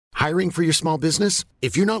Hiring for your small business?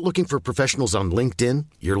 If you're not looking for professionals on LinkedIn,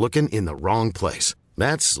 you're looking in the wrong place.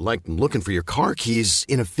 That's like looking for your car keys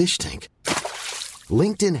in a fish tank.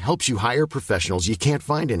 LinkedIn helps you hire professionals you can't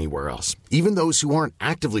find anywhere else, even those who aren't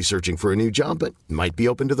actively searching for a new job but might be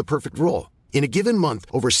open to the perfect role. In a given month,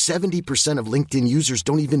 over 70% of LinkedIn users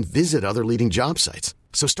don't even visit other leading job sites.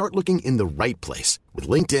 So start looking in the right place. With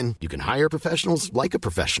LinkedIn, you can hire professionals like a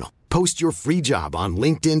professional. Post your free job on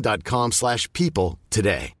linkedin.com/people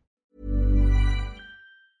today.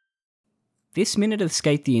 This minute of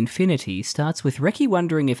Skate the Infinity starts with Reki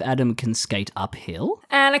wondering if Adam can skate uphill.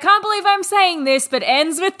 And I can't believe I'm saying this, but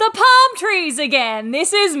ends with the palm trees again.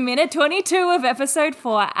 This is minute 22 of episode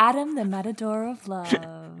 4, Adam the Matador of Love.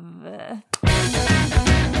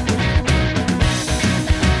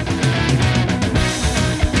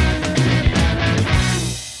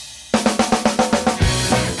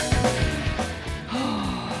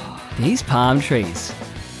 These palm trees.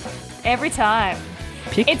 Every time.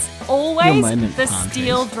 Pick It's your always moment, the palm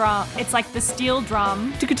steel trees. drum. It's like the steel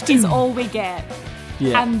drum is all we get.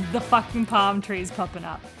 Yeah. And the fucking palm trees popping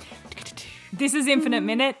up. This is Infinite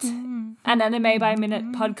Minute, an anime by minute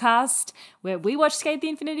podcast where we watch Skate the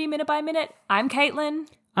Infinity minute by minute. I'm Caitlin.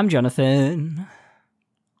 I'm Jonathan.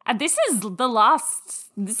 And this is the last.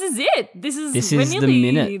 This is it. This is the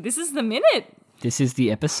minute. This is the minute. This is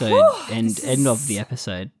the episode end of the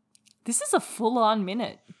episode. This is a full-on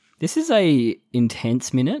minute. This is a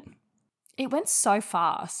intense minute. It went so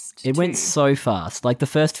fast. It went so fast. Like the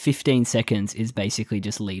first 15 seconds is basically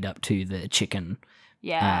just lead up to the chicken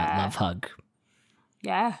love hug.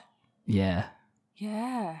 Yeah. Yeah.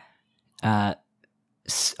 Yeah.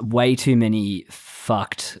 Way too many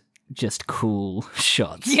fucked, just cool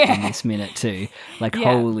shots in this minute too. Like,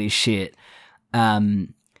 holy shit.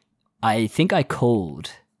 I think I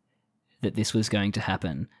called that this was going to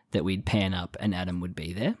happen, that we'd pan up and Adam would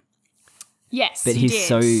be there. Yes, but he's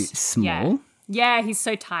so small. Yeah, he's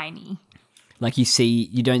so tiny. Like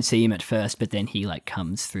you don't see him at first, but then he like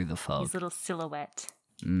comes through the fog. His little silhouette.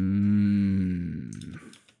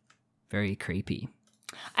 Very creepy.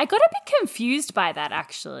 I got a bit confused by that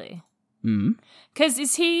actually. Because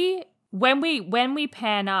is he when we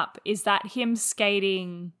pan up, is that him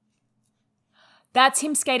skating? That's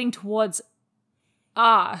him skating towards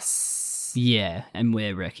us. Yeah, and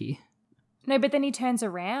we're Reki. No, but then he turns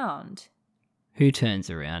around. Who turns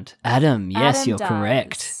around? Adam. Yes, Adam you're does.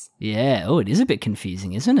 correct. Yeah. Oh, it is a bit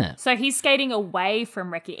confusing, isn't it? So he's skating away from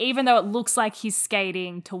Reki, even though it looks like he's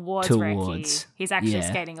skating towards Reki. He's actually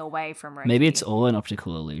skating away from Reki. Maybe it's all an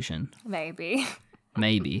optical illusion. Maybe.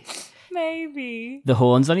 Maybe. Maybe. The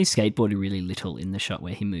horns on his skateboard are really little in the shot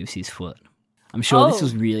where he moves his foot. I'm sure this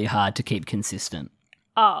was really hard to keep consistent.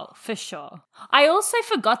 Oh, for sure. I also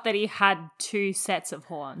forgot that he had 2 sets of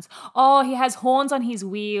horns. Oh, he has horns on his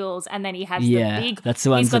wheels, and then he has the big. That's the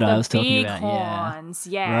ones that I was talking about. Horns.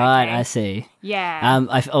 Yeah. Right, okay. I see. Yeah.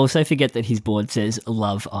 I also forget that his board says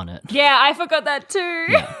 "love" on it. Yeah, I forgot that too.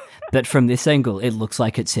 Yeah. But from this angle, it looks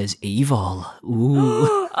like it says "evil."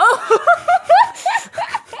 Ooh.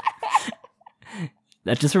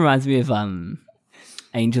 That just reminds me of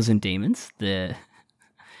Angels and Demons, the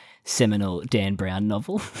seminal Dan Brown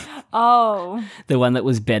novel. Oh. The one that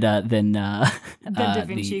was better than Da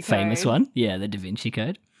Vinci the Code. famous one. Yeah, the Da Vinci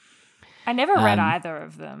Code. I never read either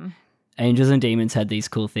of them. Angels and Demons had these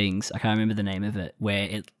cool things. I can't remember the name of it,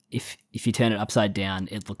 where if you turn it upside down,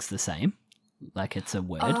 it looks the same. Like it's a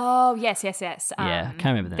word. Oh, yes. Yeah, I can't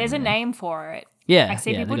remember the name. There's a name for it. Yeah. I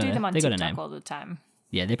see people do them on they got a TikTok name. all the time.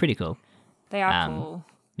 Yeah, they're pretty cool. They are cool.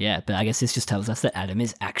 Yeah, but I guess this just tells us that Adam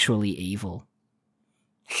is actually evil.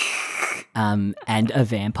 And a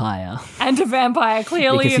vampire. And a vampire,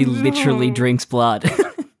 clearly. Because he literally drinks blood.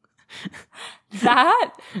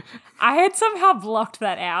 That? I had somehow blocked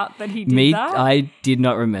that out, that he did that. I did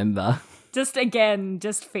not remember. Just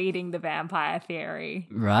feeding the vampire theory.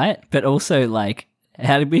 Right? But also, like,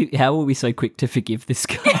 how were we so quick to forgive this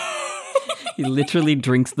guy? He literally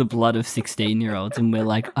drinks the blood of 16-year-olds and we're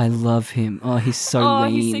like, I love him. Oh, he's so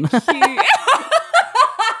lean. He's so cute.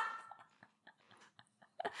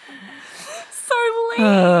 So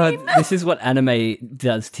lean. This is what anime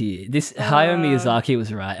does to you. Hayao Miyazaki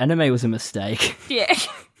was right. Anime was a mistake. Yeah.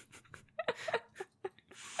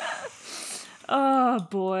 Oh,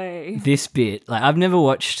 boy. This bit, like, I've never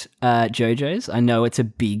watched JoJo's. I know it's a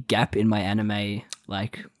big gap in my anime,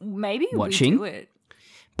 like, Maybe watching. we do it.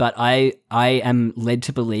 But I am led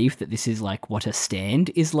to believe that this is like what a stand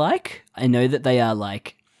is like. I know that they are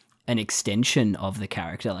like an extension of the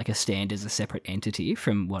character, like a stand is a separate entity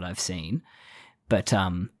from what I've seen. But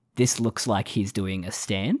this looks like he's doing a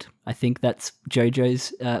stand. I think that's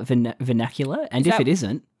JoJo's vernacular. And if it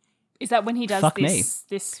isn't, Is that when he does Fuck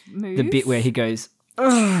this move? The bit where he goes,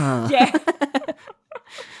 "Ugh," Yeah.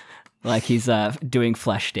 like he's doing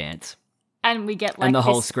flash dance. And we get like And the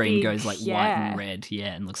whole this screen big- goes like white and red,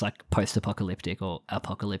 and looks like post-apocalyptic or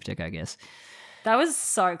apocalyptic, I guess. That was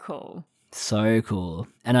so cool. So cool.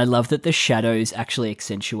 And I love that the shadows actually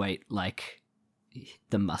accentuate like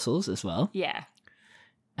the muscles as well. Yeah.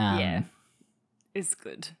 Um, Yeah. It's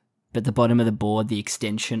good. But the bottom of the board, the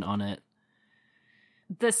extension on it.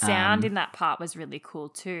 The sound in that part was really cool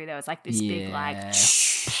too. There was like this big like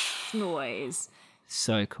Yeah. noise.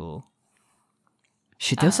 So cool.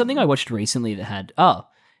 Shit, there was something I watched recently that had... Oh,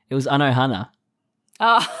 it was Anohana.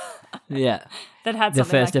 Oh, Yeah. that had The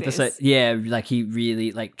something first like episode. this. Yeah, like he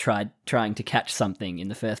really like trying to catch something in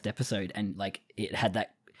the first episode, and like it had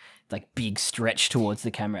that like big stretch towards the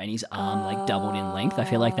camera, and his arm like doubled in length. I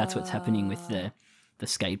feel like that's what's happening with the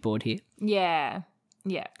skateboard here. Yeah.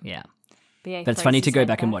 Yeah. Yeah. yeah, But it's funny to go places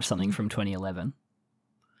back like and that. watch something from 2011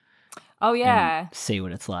 Oh yeah. and see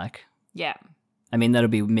what it's like. Yeah. I mean, that'll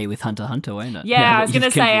be me with Hunter x Hunter, won't it? Yeah, Now I that was going to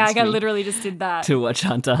you've say, convinced I me literally just did that. to watch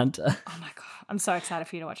Hunter x Hunter. Oh my God. I'm so excited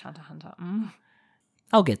for you to watch Hunter x Hunter.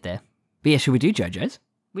 I'll get there. But yeah, should we do JoJo's?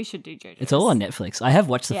 We should do JoJo's. It's all on Netflix. I have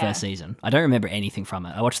watched the Yeah. first season. I don't remember anything from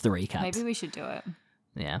it. I watched the recaps. Maybe we should do it.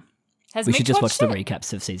 Yeah. Has We Mitch should just watch watched the it?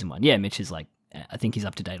 recaps of season 1. Yeah, Mitch is like, I think he's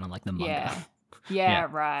up to date on like the manga. Yeah. Yeah. Yeah,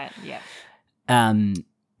 right. Yeah.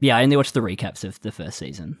 Yeah, I only watched the recaps of the first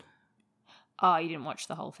season. Oh, you didn't watch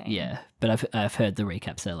the whole thing? Yeah, but I've heard the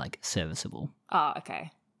recaps are like serviceable. Oh,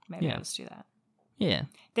 okay. Maybe Yeah. I'll just do that. Yeah.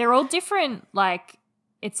 They're all different, like,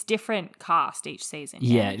 it's different cast each season.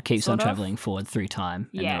 Yeah, it keeps on sort of? traveling forward through time,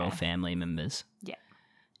 and they're Yeah. all family members. Yeah.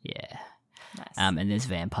 Yeah. Nice. And there's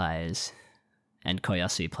vampires, and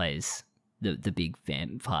Koyasu plays the big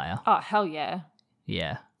vampire. oh, hell yeah.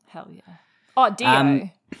 Yeah. Hell yeah. Oh, Dio.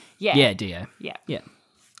 yeah. Yeah, Dio. Yeah. Yeah.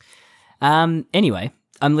 Anyway,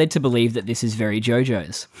 I'm led to believe that this is very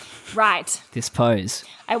JoJo's, Right. this pose.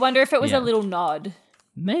 I wonder if it was Yeah. a little nod.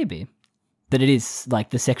 Maybe. But it is like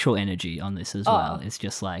the sexual energy on this as Oh. well. It's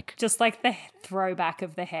just like, Just like the throwback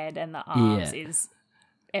of the head and the arms is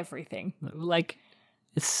everything.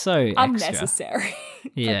 it's so extra. Unnecessary.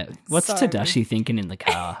 Yeah. What's so- Tadashi thinking in the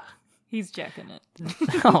car? He's jerking it.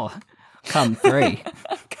 Oh, come 3.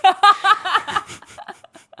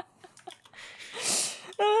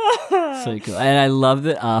 So cool. And I love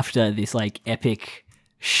that after this like epic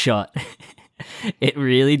shot, it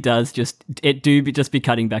really does just be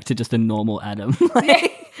cutting back to just a normal Adam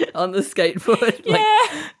on the skateboard. Like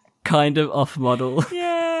kind of off model.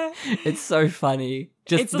 Yeah. It's so funny.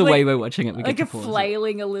 Just It's the like- way we're watching it. We Like get a to pause it.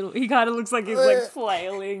 flailing a little. He kind of looks like he's like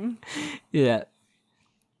flailing. Yeah.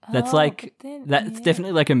 That's Oh, like but then- that's yeah.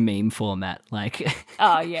 definitely like a meme format. Like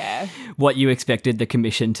Oh, yeah. what you expected the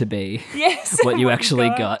commission to be. Yes. What you Oh my actually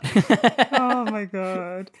God. got. Oh, my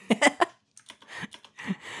God.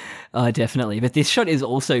 Oh, definitely. But this shot is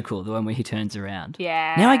also cool, the one where he turns around.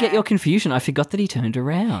 Yeah. Now I get your confusion. I forgot that he turned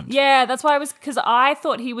around. Yeah, that's why because I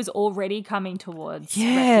thought he was already coming towards.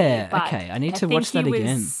 Yeah, Reki, but okay, I need to think watch that he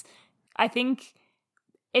again. I think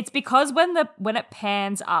it's because when it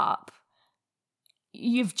pans up,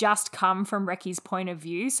 you've just come from Reki's point of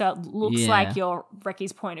view, so it looks Yeah. like you're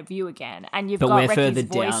Reki's point of view again, and you've But got we're further Reki's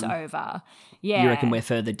down. voiceover. Yeah, You reckon we're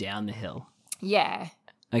further down the hill? Yeah,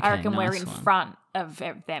 Okay, I reckon we're nice in one. front of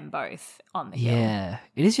them both on the hill. Yeah.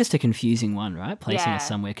 It is just a confusing one, right? Placing Yeah. us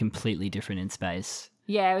somewhere completely different in space.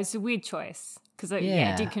 Yeah, it was a weird choice because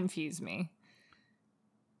Yeah. it did confuse me.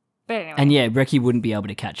 But anyway, And yeah, Reki wouldn't be able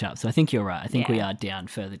to catch up. So I think you're right. I think we Yeah. are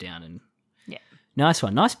further down. And Yeah. Nice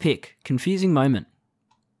one. Nice pick. Confusing moment.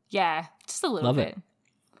 yeah, just a little Love bit. it.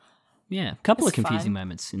 Yeah. A couple It's of confusing fun.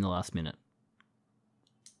 moments in the last minute.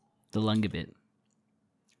 The Lunga bit.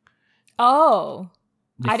 Oh,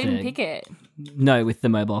 With I didn't the- pick it. No, with the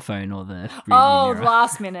mobile phone or the rearview Oh, mirror.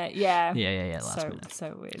 last minute, yeah. Yeah, last so, minute.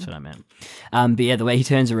 So weird. That's what I meant. But yeah, the way he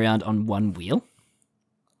turns around on one wheel.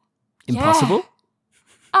 Impossible.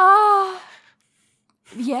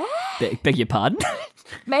 Yeah, Beg your pardon?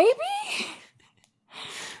 maybe.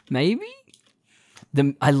 Maybe?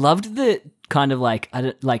 I loved the kind of like,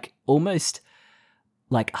 almost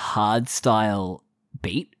like hard style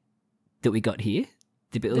beat that we got here.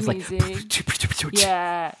 The bit was like,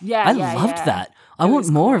 Yeah, I loved that. I want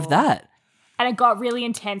was more of cool. that. And it got really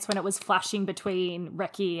intense when it was flashing between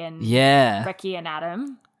Reki and Yeah.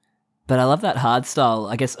 Adam. But I love that hard style,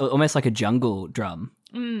 I guess almost like a jungle drum.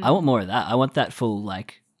 I want more of that. I want that full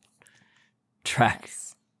like track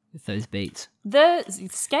with those beats. The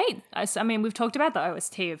skate, I mean, we've talked about the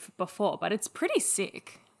OST before, but it's pretty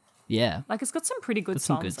sick. Yeah. Like, it's got some pretty good Got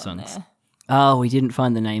some songs good on songs. there. Oh, we didn't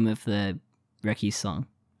find the name of the Reki song.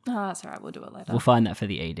 Oh, that's all right. We'll do it later. We'll find that for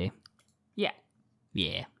the ED. Yeah.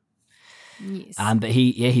 Yeah. Yes. But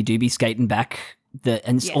he do be skating back.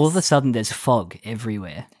 All of a sudden there's fog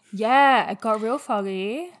everywhere. Yeah, it got real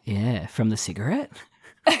foggy. Yeah, from the cigarette.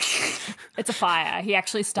 It's a fire. He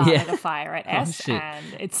actually started a fire at S, and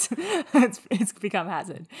it's become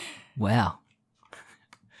hazard. Wow.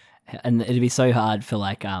 And it'd be so hard for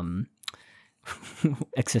like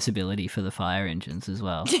accessibility for the fire engines as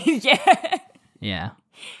well. Yeah. Yeah.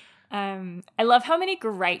 I love how many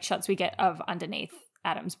great shots we get of underneath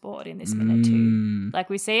Adam's board in this minute too. Like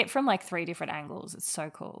we see it from like 3 different angles. It's so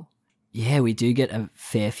cool. Yeah, we do get a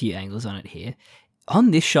fair few angles on it here.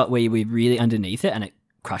 On this shot where we're really underneath it and it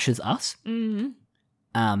crushes us, it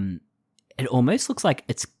almost looks like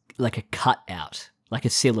it's like a cutout, like a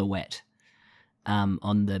silhouette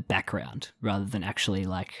on the background rather than actually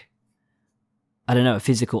like, I don't know, a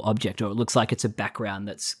physical object, or it looks like it's a background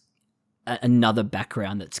that's another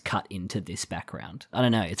background that's cut into this background. I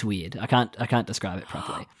don't know. It's weird. I can't describe it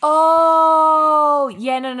properly. Oh,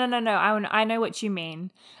 yeah, no. I know what you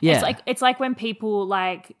mean. Yeah. It's like when people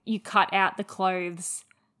like you cut out the clothes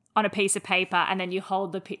on a piece of paper and then you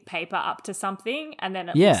hold the paper up to something and then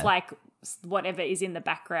it looks like whatever is in the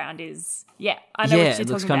background is. Yeah, I know what you're talking about. Yeah, it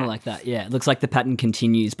looks kind of like that. Yeah, it looks like the pattern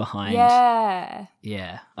continues behind. Yeah.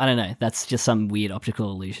 Yeah. I don't know. That's just some weird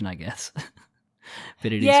optical illusion, I guess.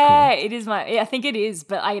 But it is cool. Yeah, it is I think it is,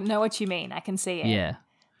 but I know what you mean. I can see it. Yeah.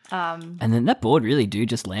 And then that board really do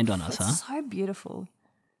just land on us, it's so beautiful.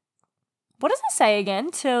 What does it say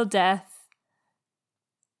again? Till death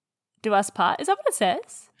do us part. Is that what it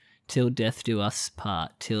says? Till death do us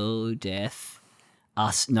part. Till death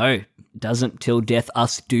us. No, it doesn't. Till death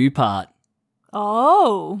us do part.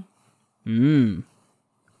 Oh.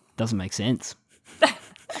 Doesn't make sense.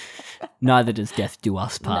 Neither does death do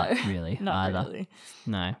us part, really. Not either. Really.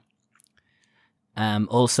 No.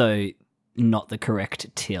 Also, not the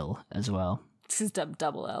correct till as well. This is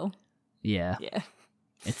double L. Yeah. Yeah.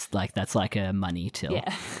 It's like, that's like a money till.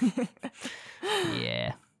 Yeah.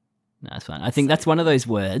 Yeah. No, that's fine. I think that's one of those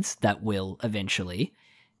words that will eventually,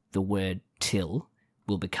 the word till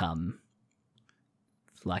will become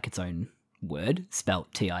like its own word,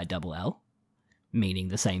 spelt T-I-double-L, meaning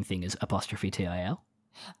the same thing as apostrophe T-I-L.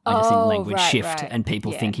 I just think language shift and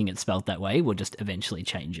people thinking it's spelled that way will just eventually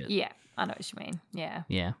change it. Yeah, I know what you mean. Yeah.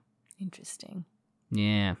 Yeah. Interesting.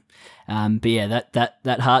 Yeah. But yeah,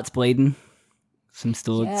 that heart's bleeding. Some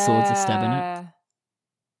swords are stabbing it.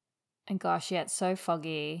 And gosh, yeah, it's so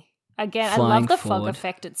foggy. Again, Flying I love the forward. fog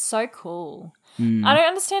effect. It's so cool. I don't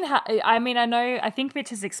understand how, I think Mitch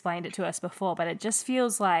has explained it to us before, but it just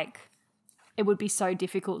feels like it would be so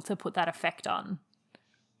difficult to put that effect on.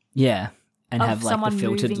 Yeah. And have like the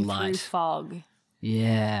filtered moving light. Through fog.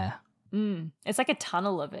 Yeah. It's like a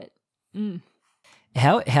tunnel of it.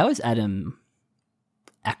 How is Adam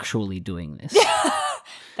actually doing this?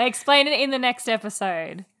 They explain it in the next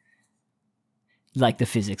episode. Like the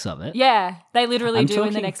physics of it? Yeah, they literally do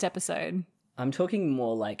in the next episode. I'm talking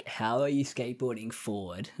more like, how are you skateboarding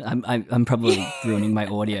forward? I'm probably ruining my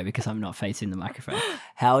audio because I'm not facing the microphone.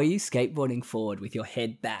 How are you skateboarding forward with your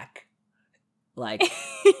head back? Like,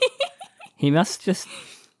 he must just,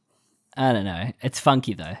 I don't know. It's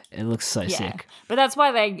funky though. It looks so sick. But that's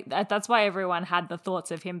why everyone had the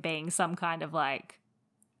thoughts of him being some kind of like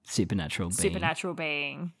supernatural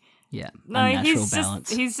being. Yeah. No, unnatural balance.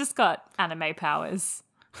 He's just got anime powers.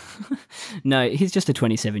 No, he's just a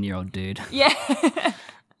 27-year-old dude. Yeah.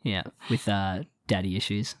 Yeah, with daddy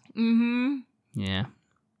issues. Mm-hmm. Yeah.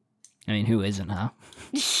 I mean, who isn't, huh?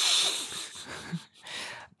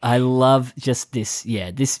 I love just this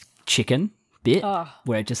chicken bit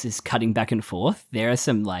where it just is cutting back and forth. There are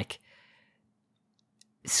some like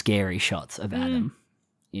scary shots of Adam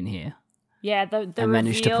in here. Yeah, the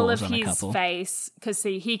reveal of his face, because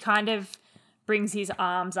he kind of brings his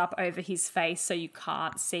arms up over his face so you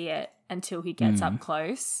can't see it until he gets up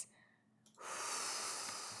close.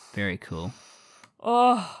 Very cool.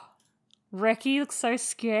 Oh, Reki looks so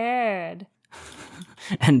scared.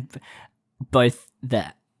 And both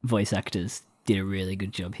the voice actors did a really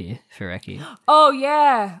good job here for Reki. Oh,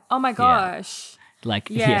 yeah. Oh, my gosh. Like,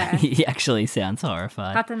 he actually sounds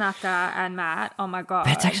horrified. Katanaka and Matt, oh my god.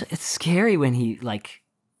 But it's scary when he, like,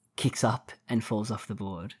 kicks up and falls off the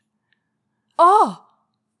board. Oh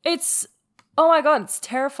my god, it's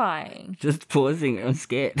terrifying. Just pausing, I'm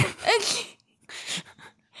scared.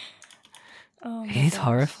 It's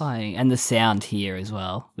horrifying. And the sound here as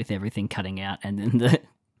well, with everything cutting out, and then the,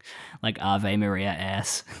 like, Ave Maria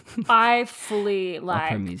ass. I fully,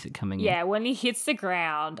 like... opera music coming in. Yeah, when he hits the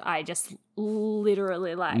ground, I just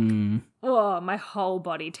literally, like... my whole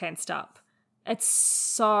body tensed up. It's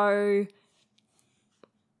so...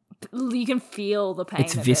 You can feel the pain.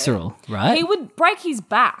 It's visceral, right? He would break his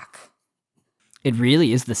back. It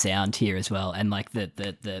really is the sound here as well, and like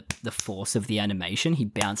the force of the animation. He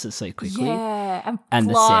bounces so quickly. Yeah,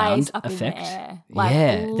 and flies the sound up effect. in the air.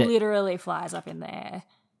 Like, literally flies up in the air.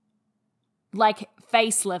 Like,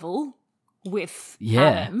 face level with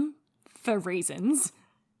Adam, for reasons.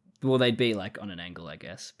 Well, they'd be like on an angle, I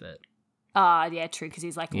guess, but... yeah, true, because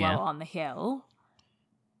he's like lower on the hill.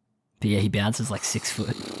 But yeah, he bounces like 6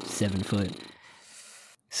 foot, 7 foot.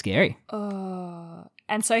 Scary.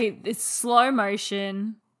 And so it's slow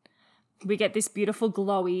motion. We get this beautiful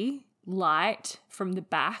glowy light from the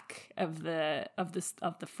back of the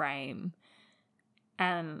frame.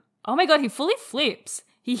 And oh my God, he fully flips.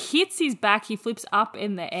 He hits his back, he flips up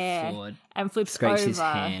in the air forward, and flips scrapes over. His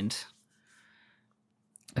hand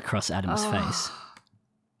across Adam's face,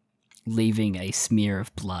 leaving a smear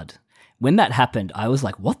of blood. When that happened, I was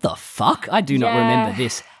like, what the fuck? I do not remember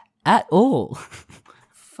this at all.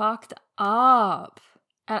 Fucked up.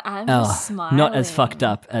 And I'm just smiling. Not as fucked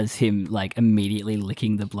up as him like immediately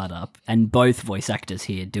licking the blood up. And both voice actors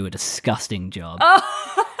here do a disgusting job.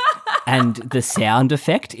 And the sound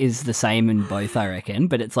effect is the same in both, I reckon.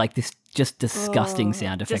 But it's like this just disgusting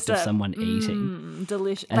sound effect of someone eating.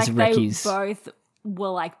 Delicious. As like Reki's... they both were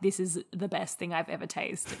like, this is the best thing I've ever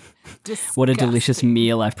tasted. Disgusting. What a delicious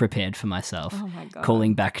meal I've prepared for myself. Oh my God.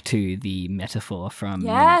 Calling back to the metaphor from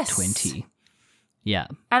minute 20. Yeah.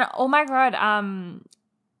 And oh my God,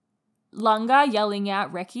 Lunga yelling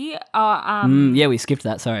out Reki. Yeah, we skipped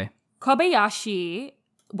that, sorry. Kobayashi,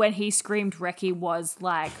 when he screamed Reki, was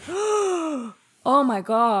like, oh my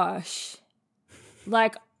gosh.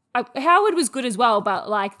 Like, Howard was good as well, but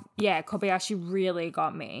like, yeah, Kobayashi really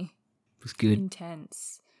got me. It was good.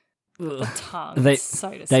 Intense. The tongue. So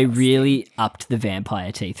disgusting. They really upped the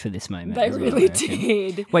vampire teeth for this moment. They really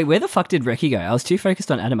did. Wait, where the fuck did Reki go? I was too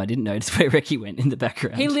focused on Adam. I didn't notice where Reki went in the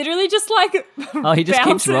background. He literally just like oh, he just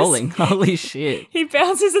bounces. keeps rolling. Holy shit. He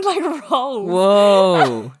bounces and like rolls.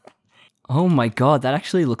 Whoa. Oh my God, that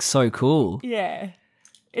actually looks so cool. Yeah.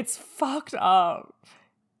 It's fucked up.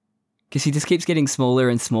 Because he just keeps getting smaller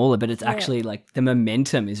and smaller, but it's actually like the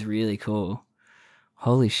momentum is really cool.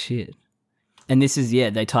 Holy shit. And this is,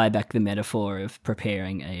 they tie back the metaphor of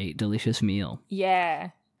preparing a delicious meal.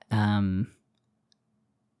 Yeah.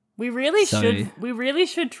 We really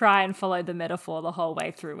should try and follow the metaphor the whole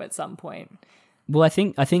way through at some point. Well, I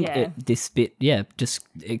think this bit, just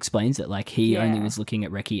explains it. Like he only was looking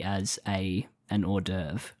at Reki as an hors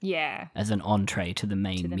d'oeuvre. Yeah. As an entree to the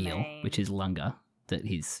main meal, which is Lunga, that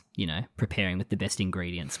he's, preparing with the best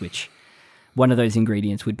ingredients, which one of those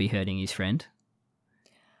ingredients would be hurting his friend.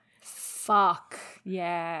 Fuck,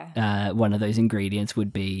 yeah. One of those ingredients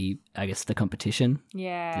would be, I guess, the competition.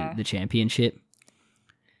 Yeah. The championship.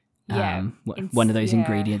 Yeah. One of those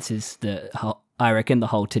ingredients is I reckon the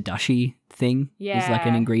whole Tadashi thing is like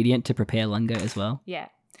an ingredient to prepare Lunga as well. Yeah.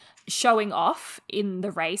 Showing off in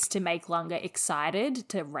the race to make Lunga excited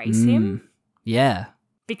to race him. Yeah.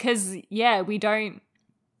 Because,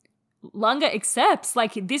 Lunga accepts,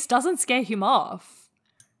 like, this doesn't scare him off.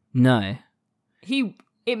 No.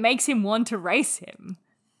 It makes him want to race him.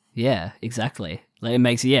 Yeah, exactly. Like it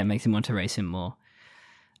makes him want to race him more.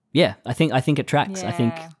 Yeah, I think it tracks. I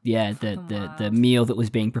think the meal that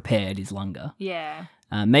was being prepared is Lunga. Yeah.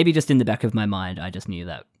 Maybe just in the back of my mind, I just knew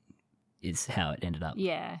that is how it ended up.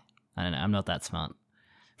 Yeah. I don't know. I'm not that smart.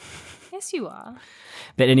 Yes, you are.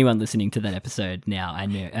 But anyone listening to that episode now,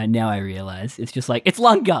 I realize it's just like it's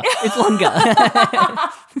Lunga. It's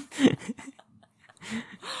Lunga.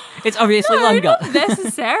 It's obviously Lunga. Not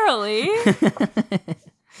necessarily.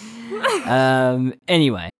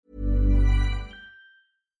 Anyway.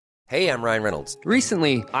 Hey, I'm Ryan Reynolds.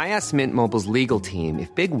 Recently, I asked Mint Mobile's legal team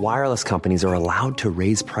if big wireless companies are allowed to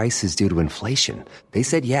raise prices due to inflation. They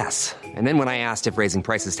said yes. And then when I asked if raising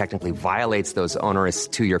prices technically violates those onerous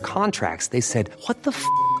 2-year contracts, they said, "What the f***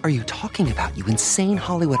 are you talking about, you insane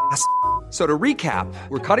Hollywood ass?" So to recap,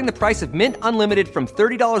 we're cutting the price of Mint Unlimited from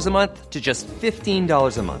 $30 a month to just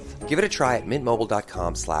 $15 a month. Give it a try at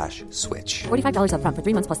mintmobile.com/switch. $45 up front for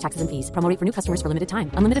 3 months plus taxes and fees. Promo rate for new customers for limited time.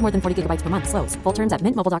 Unlimited more than 40 gigabytes per month. Slows full terms at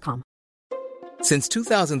mintmobile.com. Since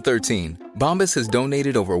 2013, Bombas has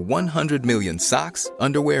donated over 100 million socks,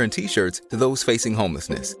 underwear, and T-shirts to those facing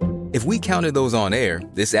homelessness. If we counted those on air,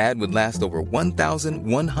 this ad would last over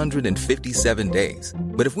 1,157 days.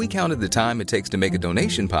 But if we counted the time it takes to make a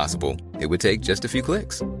donation possible, it would take just a few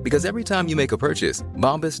clicks. Because every time you make a purchase,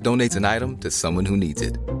 Bombas donates an item to someone who needs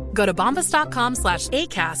it. Go to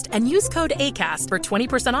bombas.com/ACAST and use code ACAST for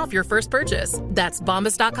 20% off your first purchase. That's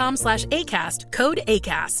bombas.com/ACAST, code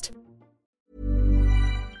ACAST.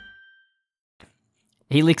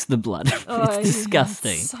 He licks the blood. Oh, It's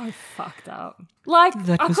disgusting. It's so fucked up. Like,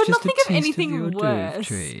 That I was could not just a think of taste of anything your worse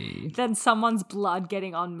tree. than someone's blood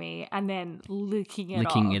getting on me and then licking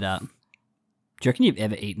it up. Do you reckon you've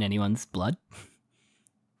ever eaten anyone's blood?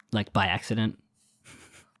 Like by accident?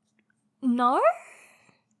 No?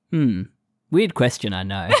 Weird question, I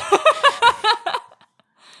know.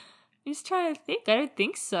 I'm just trying to think. I don't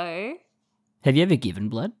think so. Have you ever given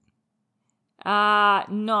blood?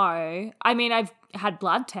 No. I mean, I've had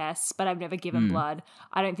blood tests, but I've never given blood.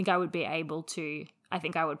 I don't think I would be able to. I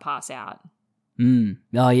think I would pass out.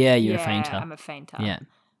 Oh, yeah, you're a fainter. I'm a fainter. Yeah.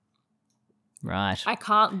 Right. I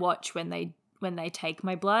can't watch when they take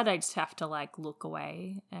my blood. I just have to like look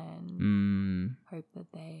away and hope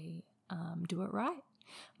that they do it right.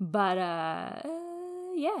 But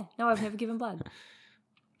yeah, no, I've never given blood.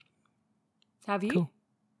 Have you? Cool.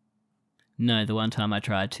 No, the one time I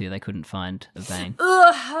tried to, they couldn't find a vein.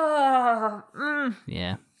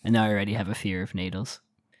 Yeah, and now I already have a fear of needles.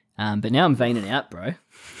 But now I'm veining out, bro.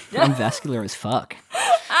 I'm vascular as fuck.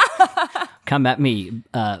 Come at me,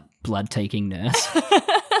 blood-taking nurse.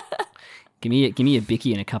 Give me a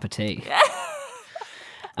bicky and a cup of tea.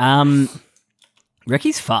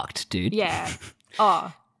 Recky's fucked, dude. Yeah.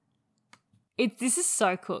 Oh. This is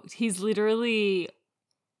so cooked. He's literally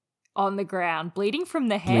on the ground, bleeding from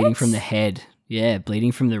the head. Bleeding from the head. Yeah,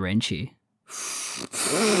 bleeding from the wrenchy.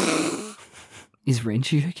 Is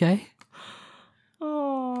Wrenchy okay?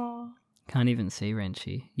 Oh. Can't even see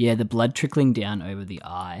Wrenchy. Yeah, the blood trickling down over the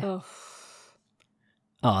eye. Oh.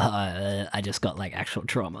 I just got like actual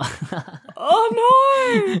trauma.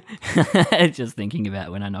 Oh no! Just thinking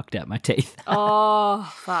about when I knocked out my teeth.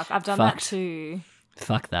 Oh, fuck. I've done Fucked. that too.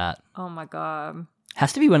 Fuck that. Oh my God.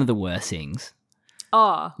 Has to be one of the worst things.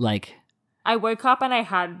 Oh. Like, I woke up and I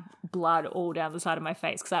had blood all down the side of my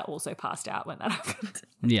face because I also passed out when that happened.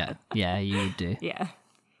 yeah, you would do. Yeah.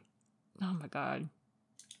 Oh my God.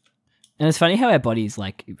 And it's funny how our bodies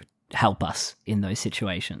like help us in those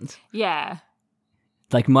situations. Yeah.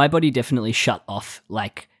 Like my body definitely shut off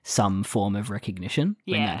like some form of recognition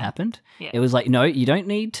when Yeah. that happened. Yeah. It was like, no, you don't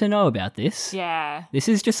need to know about this. Yeah. This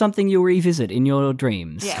is just something you'll revisit in your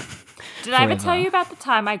dreams. Yeah. Did I ever tell Forever. you about the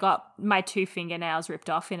time I got my 2 fingernails ripped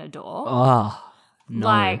off in a door? Oh, no.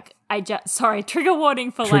 Like, sorry, trigger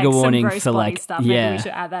warning for Trigger like warning some gross for, body like, stuff. Maybe yeah. we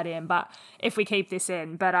should add that in, but if we keep this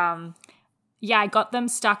in. But yeah, I got them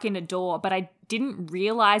stuck in a door, but I didn't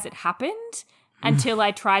realize it happened until I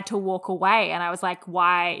tried to walk away. And I was like,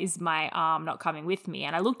 why is my arm not coming with me?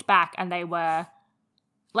 And I looked back and they were,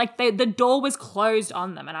 like, the door was closed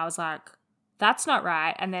on them. And I was like, that's not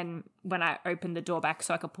right. And then when I opened the door back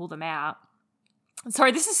so I could pull them out,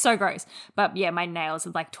 sorry, this is so gross. But yeah, my nails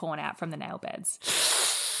had like torn out from the nail beds.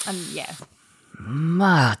 And yeah.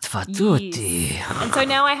 Matva tutti. And so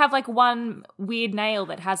now I have like one weird nail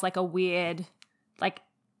that has like a weird, like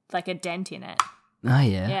a dent in it. Oh,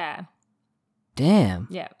 yeah. Yeah. Damn.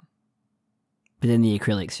 Yeah. But then the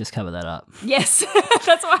acrylics just cover that up. Yes.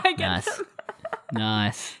 That's why I get Nice. them.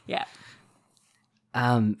 Nice. Yeah.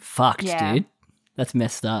 Fucked, Yeah. dude. That's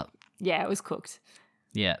messed up. Yeah, it was cooked.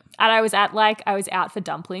 Yeah. And I was out for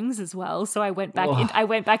dumplings as well. So I went back I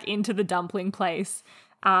went back into the dumpling place.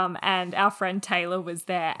 And our friend Taylor was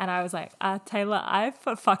there, and I was like, Taylor, I've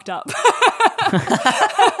fucked up.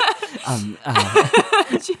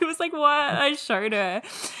 She was like, what? I showed her.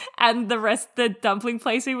 And the dumpling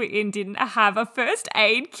place we were in didn't have a first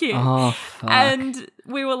aid kit. Oh, fuck. And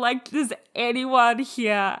we were like, does anyone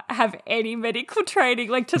here have any medical training,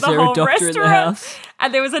 like to Is the there a whole doctor in the restaurant? house?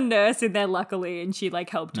 And there was a nurse in there, luckily, and she like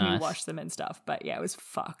helped me Nice. wash them and stuff. But yeah, it was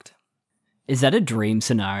fucked. Is that a dream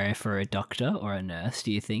scenario for a doctor or a nurse,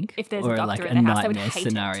 do you think? If there's or a doctor like in a the house, they would nightmare hate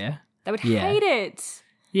scenario? it. They would Yeah. hate it.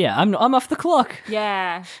 Yeah, I'm off the clock.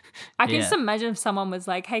 Yeah. I can Yeah. just imagine if someone was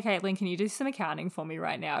like, hey, Caitlin, can you do some accounting for me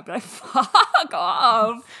right now? I'd be like, fuck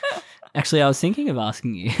off. Actually, I was thinking of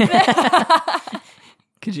asking you.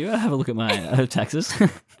 Could you have a look at my taxes?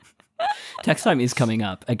 Tax time is coming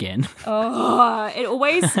up again. Oh, it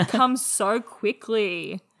always comes so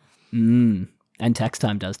quickly. And tax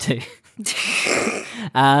time does too.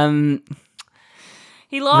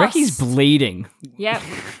 He lost. Recky's bleeding. Yep.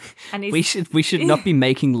 And he's, We should not be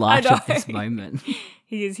making light I of this know. moment.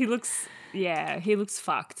 he is. He looks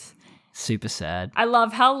fucked. Super sad. I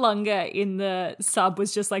love how Lunga in the sub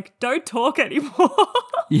was just like, don't talk anymore.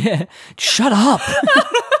 Yeah. Shut up.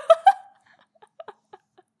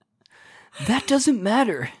 That doesn't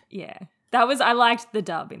matter. Yeah. I liked the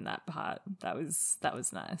dub in that part. That was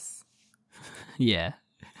nice. Yeah.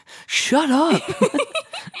 Shut up.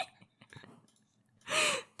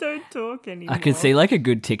 Don't talk anymore. I could see like a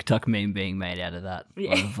good TikTok meme being made out of that.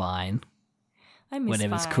 Yeah. Or a Vine. I miss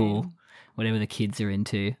whatever's Vine. cool, whatever the kids are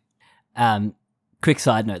into. Quick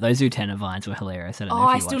side note: those Utena vines were hilarious. I don't know if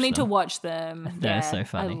I you still watched need to them. watch them. They're so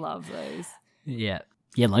funny. I love those. Yeah,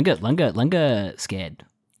 Lunga scared.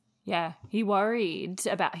 Yeah, he worried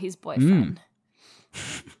about his boyfriend.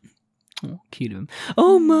 Oh, cute him.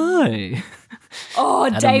 Oh my! Oh,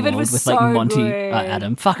 Adam David Wald was with so like Monty. good.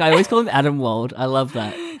 Adam. Fuck, I always call him Adam Wald. I love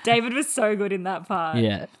that. David was so good in that part.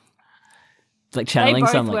 Yeah. It's like They channeling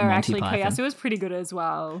both some were like Monty actually. Python. Koyasu was pretty good as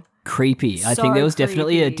well. Creepy. I So think there was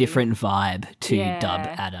definitely a creepy. different vibe to Yeah. Dub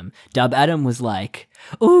Adam. Dub Adam was like,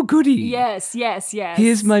 oh goody. Yes.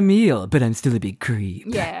 Here's my meal, but I'm still a big creep.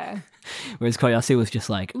 Yeah. Whereas Koyasu was just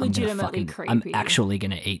like, Legitimately I'm creepy. actually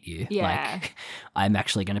gonna eat you. Yeah. Like, I'm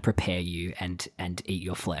actually gonna prepare you and eat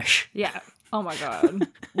your flesh. Yeah. Oh my god.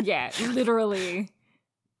 Yeah, literally.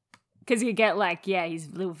 Because you get like, his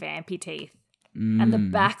little vampy teeth. And the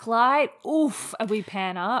backlight. Oof. And we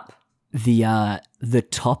pan up. The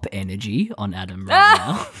top energy on Adam right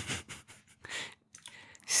now.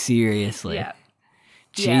 Seriously. Yeah.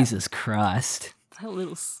 Jesus Christ. A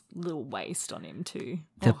little waist on him too.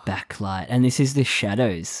 The backlight. And this is the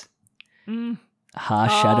shadows.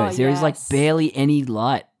 Harsh Oh, shadows. There is like yes. barely any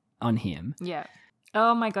light on him. Yeah.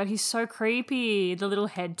 Oh my god, he's so creepy. The little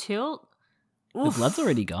head tilt. The blood's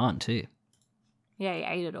already gone too. Yeah, he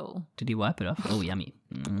ate it all. Did he wipe it off? Oh, yummy.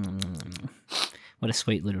 What a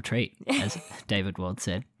sweet little treat, as David Wald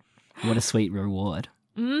said. What a sweet reward.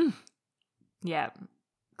 Yeah.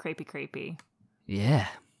 Creepy. Yeah.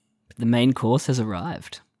 The main course has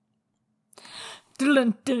arrived.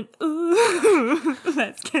 Dun, dun, ooh.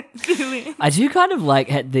 Let's get feeling. I do kind of like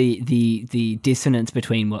the dissonance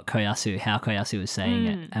between how Koyasu is saying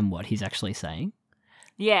it and what he's actually saying.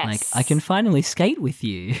 Yes. Like, I can finally skate with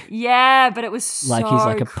you. Yeah, but it was so Like he's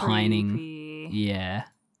like a creepy. pining. Yeah.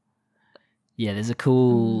 Yeah, there's a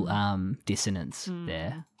cool dissonance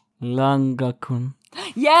there. Langa-kun.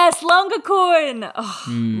 Yes, Longa-kun. Oh,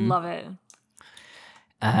 love it.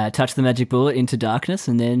 Touch the magic bullet into darkness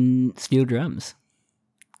and then steel drums.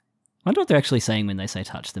 I wonder what they're actually saying when they say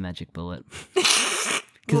touch the magic bullet.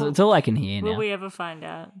 Because it's all I can hear now. Will we ever find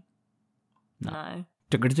out? No.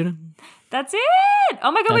 Back That's it.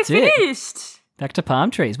 Oh my god, That's we it. finished. to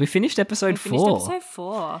palm trees. We finished episode We finished 4. episode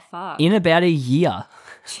 4. Fuck. In about a year.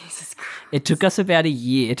 Jesus Christ. It took us about a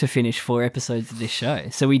year to finish 4 episodes of this show.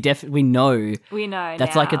 So we know We know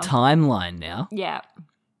that's now. like a timeline now. Yeah.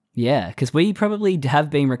 Yeah, because we probably have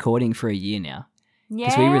been recording for a year now.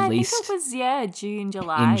 Yeah, we I released think it was, June,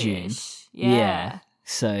 July. in June. Yeah.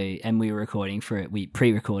 So, and we were recording for it. We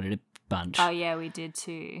pre-recorded a bunch. Oh, yeah, we did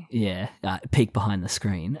too. Yeah, peek behind the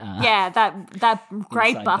screen. Yeah, that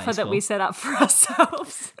great Inside buffer that we baseball. set up for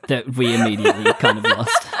ourselves. That we immediately kind of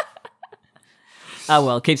lost. Oh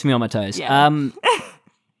well, keeps me on my toes. Yeah.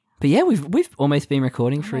 But yeah, we've almost been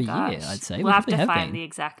recording for Oh a my year. gosh. I'd say We'll we have to probably find been. the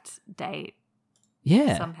exact date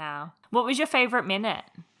Yeah, somehow. What was your favorite minute?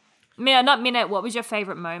 Not minute. What was your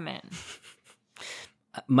favorite moment?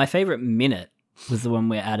 my favorite minute was the one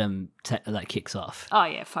where Adam kicks off. Oh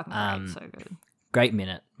yeah, fucking great, so good. Great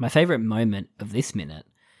minute. My favorite moment of this minute,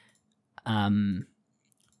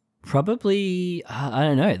 probably I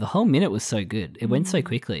don't know. The whole minute was so good. It went so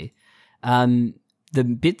quickly. The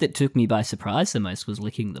bit that took me by surprise the most was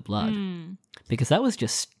licking the blood, because that was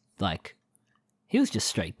just like he was just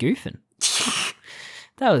straight goofing.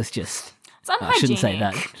 That was just. It's I unhygienic. shouldn't say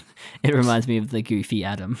that. It reminds me of the Goofy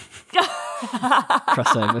Adam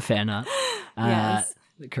crossover fan art Yes.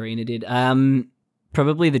 that Karina did.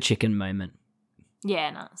 Probably the chicken moment. Yeah,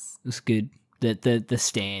 nice. It was good. The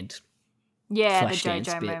stand, Yeah, Flash the dance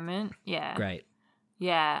JoJo bit. moment. Yeah. great.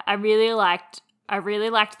 Yeah, I really liked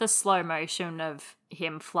the slow motion of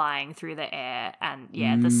him flying through the air and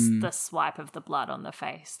the swipe of the blood on the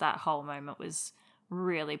face. That whole moment was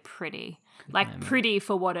really pretty. Pretty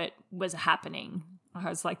for what it was happening. I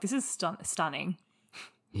was like, this is stunning.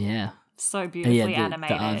 Yeah. So And beautifully yeah, the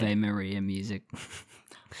animated. Ave Maria music,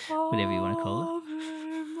 whatever you want to call it.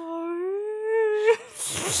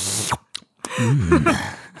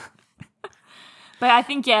 But I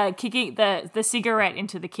think, kicking the cigarette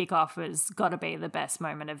into the kickoff has got to be the best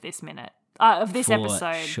moment of this minute, of this For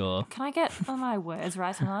episode. sure. Can I get my words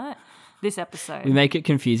right tonight? This episode. We make it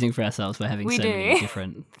confusing for ourselves by having We so do. many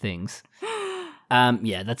different things.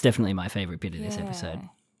 Yeah, that's definitely my favorite bit of this episode.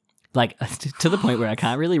 Like to the point where I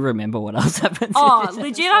can't really remember what else happens. Oh, in this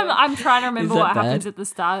legit! episode. I'm trying to remember Is that what happens bad? at the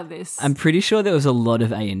start of this. I'm pretty sure there was a lot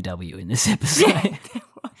of A&W in this episode. Yeah,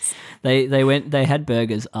 there was. They had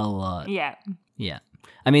burgers a lot. Yeah, Yeah.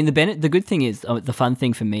 I mean, the good thing is, the fun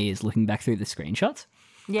thing for me is looking back through the screenshots,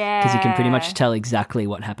 yeah. because you can pretty much tell exactly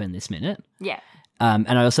what happened this minute. Yeah, And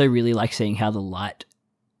I also really like seeing how the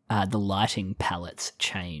lighting palettes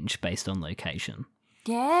change based on location.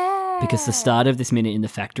 Yeah. Because the start of this minute in the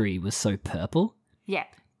factory was so purple. Yeah.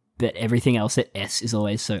 But everything else at S is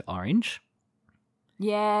always so orange.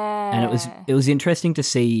 Yeah. And it was interesting to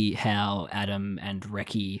see how Adam and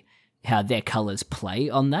Reki, how their colours play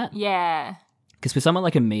on that. Yeah. Because with someone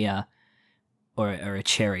like a Mia or a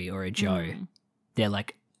Cherry or a Joe, they're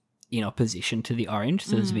like in opposition to the orange,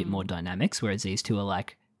 so there's a bit more dynamics, whereas these two are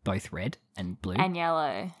like both red and blue. And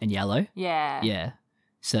yellow. Yeah. Yeah.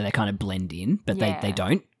 So they kind of blend in, but they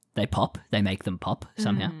don't. They pop. They make them pop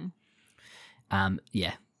somehow.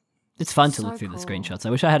 Yeah. It's fun to look through the screenshots. I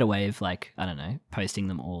wish I had a way of like, I don't know, posting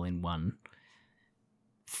them all in one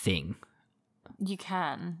thing. You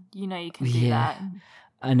can. You know you can do that.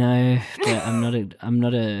 I know, but I'm not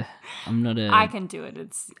a I can do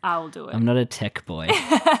it. I'll do it. I'm not a tech boy.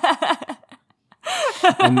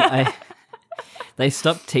 They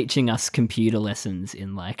stopped teaching us computer lessons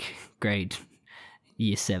in like grade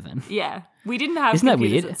year 7. Yeah. We didn't have Isn't that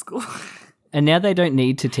computers weird? at school. And now they don't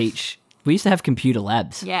need to teach. We used to have computer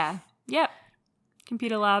labs. Yeah. Yep.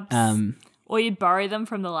 Computer labs. Or you'd borrow them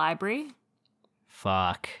from the library.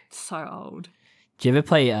 Fuck. So old. Do you ever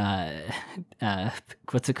play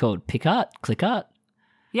what's it called? Pick art? Click art?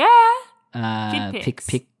 Yeah.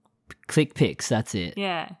 Click picks, that's it.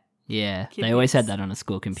 Yeah. Yeah. Kid They always Picks. had that on a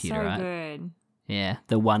school computer, So right? good. Yeah.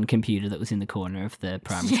 The one computer that was in the corner of the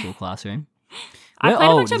primary school classroom. I We're played a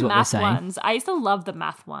old, bunch is of what we're math saying. ones. I used to love the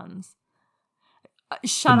math ones.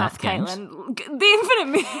 Shut up, math games? Caitlin. The Infinite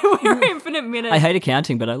Minute. We're Infinite Minute. I hate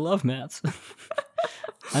accounting, but I love maths.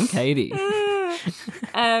 I'm Katie.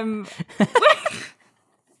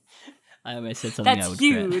 I almost said something I That's would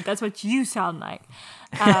you. regret. That's what you sound like.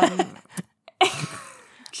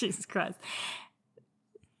 Jesus Christ.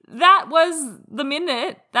 That was the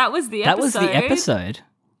minute. That was the episode. That was the episode.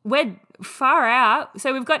 We're far out.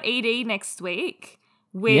 So we've got ED next week.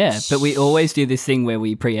 Which, Yeah, but we always do this thing where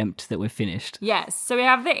we preempt that we're finished. Yes. So we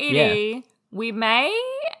have the ED. Yeah. We may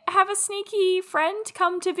have a sneaky friend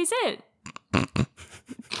come to visit.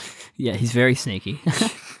 Yeah, he's very sneaky.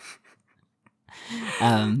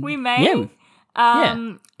 We may.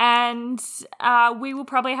 Yeah. And we will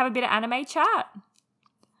probably have a bit of anime chat.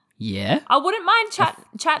 Yeah. I wouldn't mind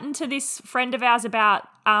chatting to this friend of ours about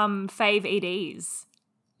fave EDs.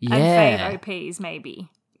 Yeah. And fave OPs, maybe.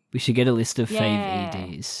 We should get a list of Yeah.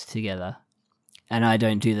 fave EDs together. And I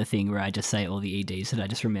don't do the thing where I just say all the EDs that I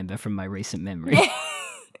just remember from my recent memory.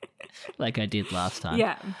 Like I did last time.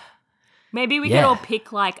 Yeah. Maybe we could Yeah. all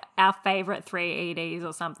pick like our favourite 3 EDs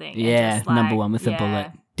or something. and Yeah, just, like, number one with the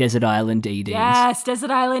bullet. Desert Island EDs. Yes, Desert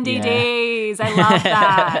Island Yeah. EDs. I love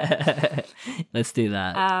that. Let's do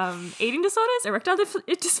that. Eating disorders, erectile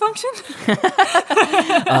dysfunction.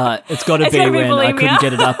 It's got to It's be gotta be when I bulimia. couldn't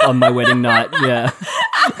get it up on my wedding night. Yeah.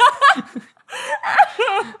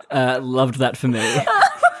 Loved that for me.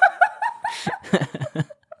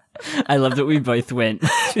 I loved that we both went.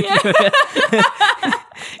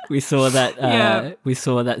 We saw that. Yeah. We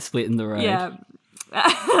saw that split in the road. Yeah.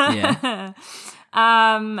 Yeah.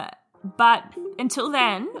 But until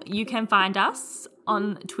then, you can find us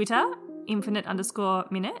on Twitter,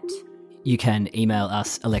 infinite_minute. You can email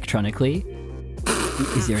us electronically.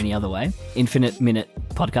 Is there any other way?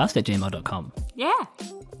 infiniteminutepodcast@gmail.com. Yeah.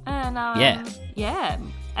 And yeah.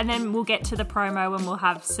 And then we'll get to the promo and we'll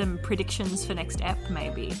have some predictions for next ep,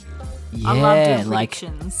 maybe. I love doing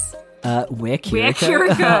predictions. Where Where Kiriko?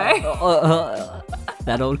 Kiriko.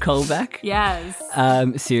 That old callback. Yes.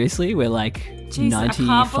 Seriously, we're like Jeez, I can't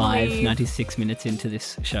 95, believe- 96 minutes into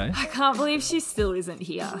this show, I can't believe she still isn't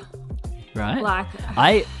here. right? Like,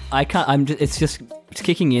 I can't. It's just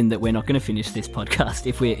kicking in that we're not going to finish this podcast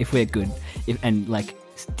if we're good and like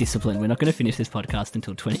disciplined. We're not going to finish this podcast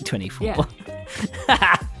until 2024.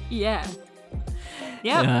 Yeah. yeah.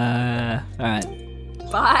 Yep. All right.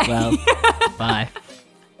 Bye. Well, bye.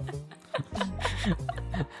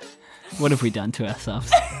 What have we done to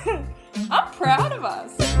ourselves? I'm proud of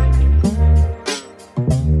us.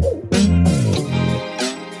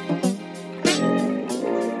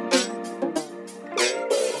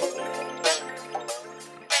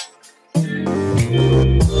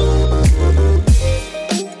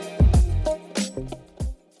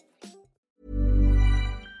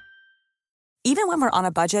 Even when we're on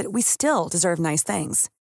a budget, we still deserve nice things.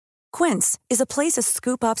 Quince is a place to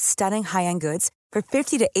scoop up stunning high-end goods for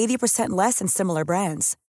 50 to 80% less than similar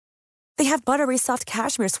brands. They have buttery soft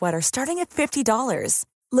cashmere sweaters starting at $50,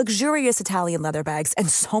 luxurious Italian leather bags, and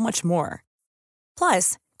so much more.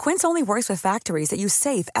 Plus, Quince only works with factories that use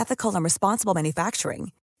safe, ethical, and responsible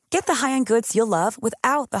manufacturing. Get the high-end goods you'll love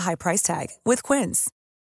without the high price tag with Quince.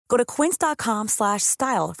 Go to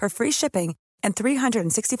quince.com/style for free shipping and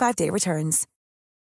 365-day returns.